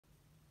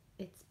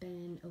It's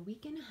been a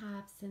week and a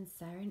half since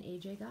Sarah and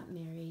AJ got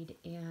married,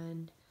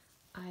 and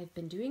I've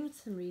been doing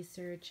some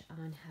research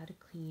on how to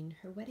clean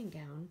her wedding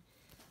gown,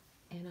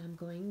 and I'm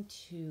going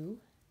to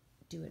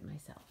do it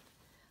myself.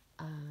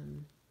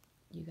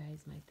 You guys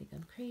might think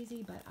I'm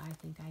crazy, but I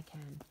think I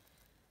can.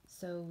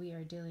 So we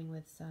are dealing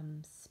with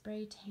some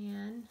spray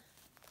tan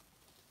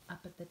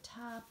up at the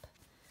top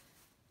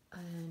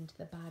and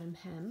the bottom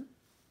hem,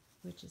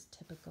 which is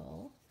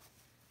typical.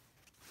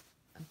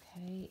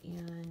 Okay,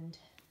 and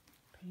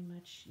pretty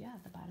much, yeah,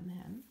 the bottom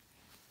hem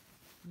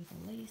with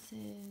the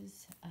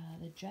laces.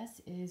 The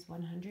dress is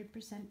 100%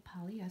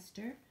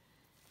 polyester,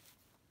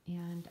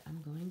 and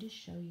I'm going to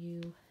show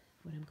you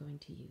what I'm going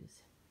to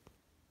use.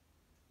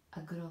 A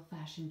good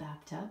old-fashioned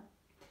bathtub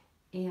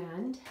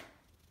and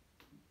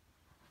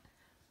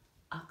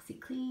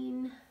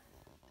OxyClean,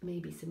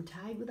 maybe some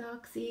Tide with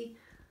Oxy,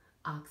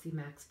 Oxy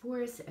Max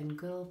Force, and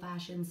good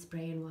old-fashioned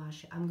spray and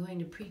wash. I'm going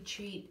to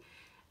pre-treat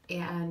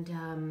and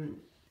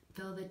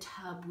fill the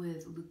tub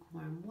with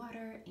lukewarm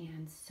water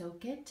and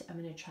soak it.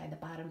 I'm going to try the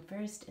bottom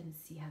first and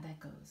see how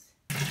that goes.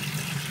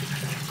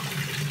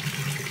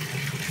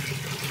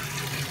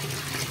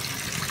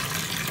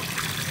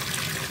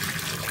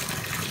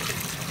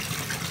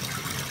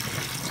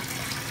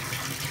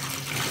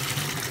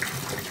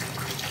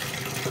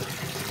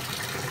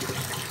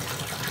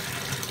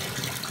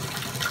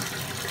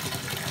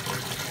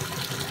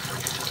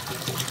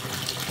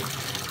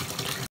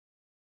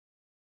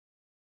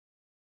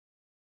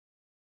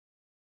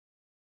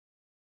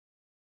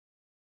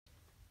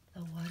 The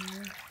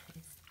water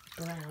is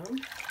brown,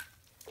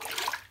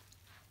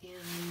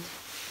 and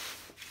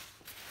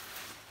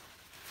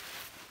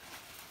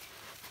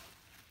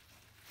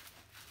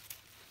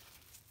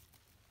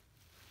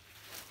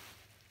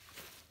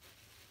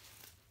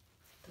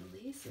the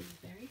lace is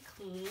very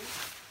clean.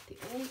 The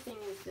only thing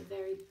is the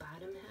very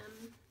bottom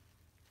hem,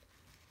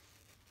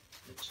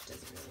 which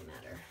doesn't really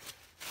matter.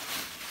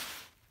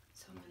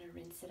 So I'm going to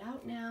rinse it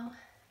out now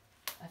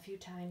a few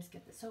times,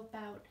 get the soap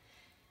out,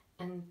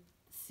 and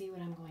see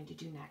what I'm going to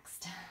do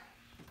next.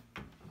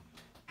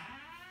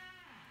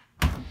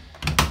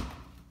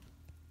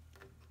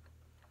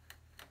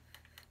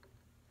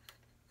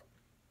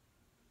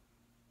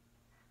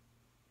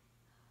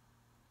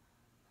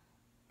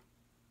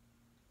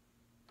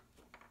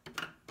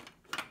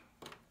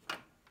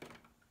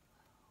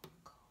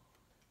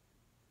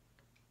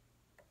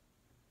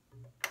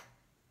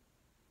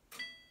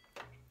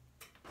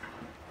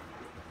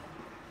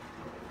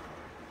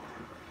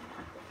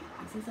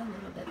 This is a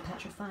little bit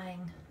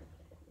petrifying.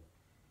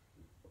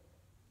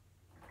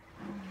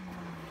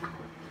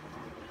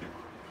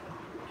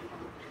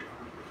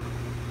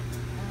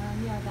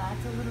 Yeah,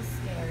 that's a little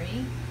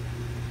scary.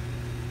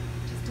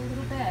 Just a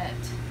little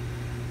bit.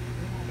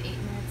 We have 8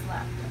 minutes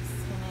left of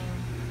spinning.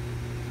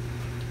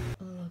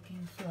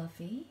 Looking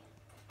fluffy.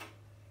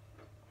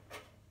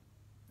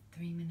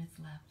 3 minutes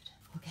left.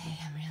 Okay,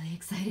 I'm really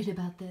excited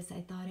about this. I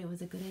thought it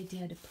was a good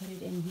idea to put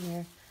it in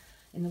here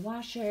in the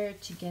washer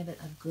to give it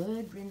a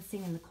good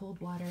rinsing in the cold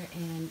water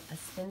and a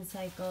spin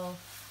cycle.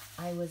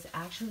 I was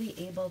actually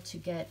able to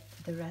get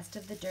the rest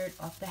of the dirt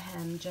off the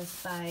hem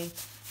just by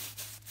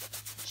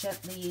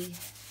gently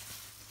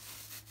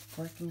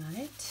working on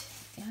it,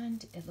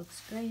 and it looks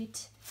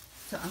great.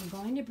 So I'm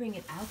going to bring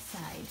it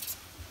outside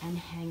and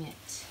hang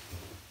it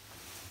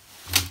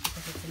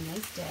because it's a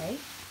nice day.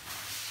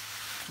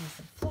 Nice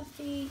and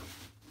fluffy.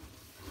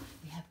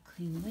 We have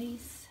clean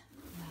lace.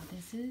 Wow,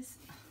 this is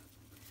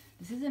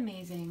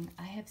amazing.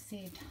 I have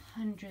saved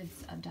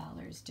hundreds of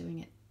dollars doing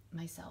it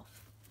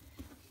myself.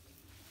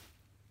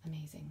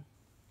 Amazing.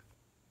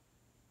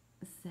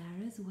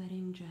 Sarah's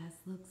wedding dress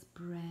looks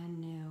brand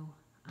new.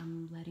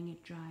 I'm letting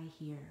it dry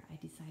here. I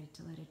decided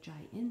to let it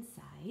dry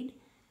inside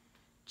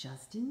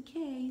just in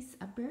case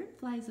a bird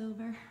flies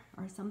over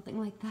or something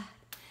like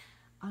that.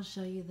 I'll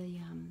show you the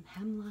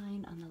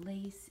hemline on the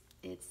lace.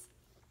 It's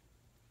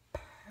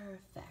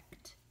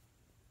perfect.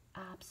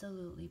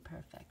 Absolutely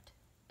perfect.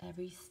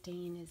 Every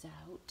stain is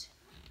out.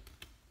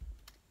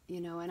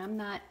 You know, and I'm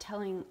not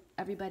telling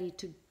everybody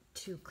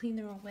to clean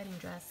their own wedding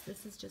dress.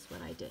 This is just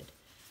what I did.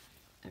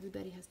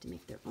 Everybody has to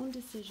make their own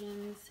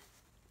decisions,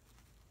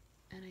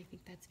 and I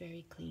think that's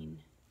very clean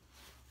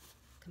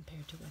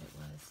compared to what it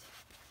was.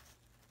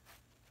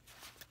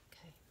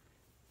 Okay.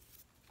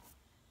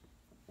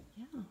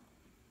 Yeah.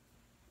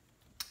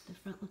 The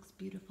front looks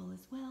beautiful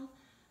as well.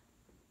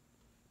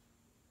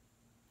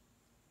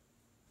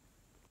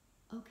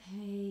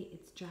 Okay,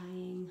 it's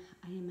drying.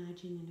 I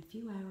imagine in a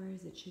few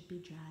hours it should be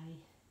dry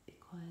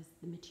because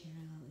the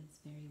material is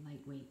very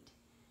lightweight.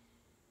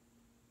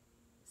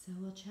 So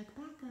we'll check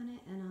back on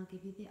it and I'll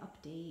give you the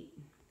update.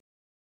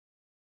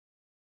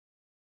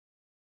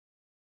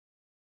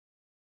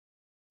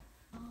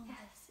 Oh.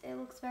 Yes, it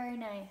looks very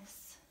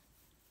nice.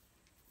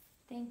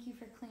 Thank you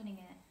for cleaning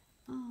it.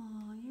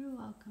 Oh, you're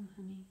welcome,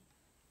 honey.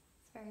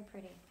 It's very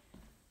pretty.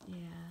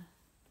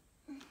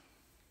 Yeah.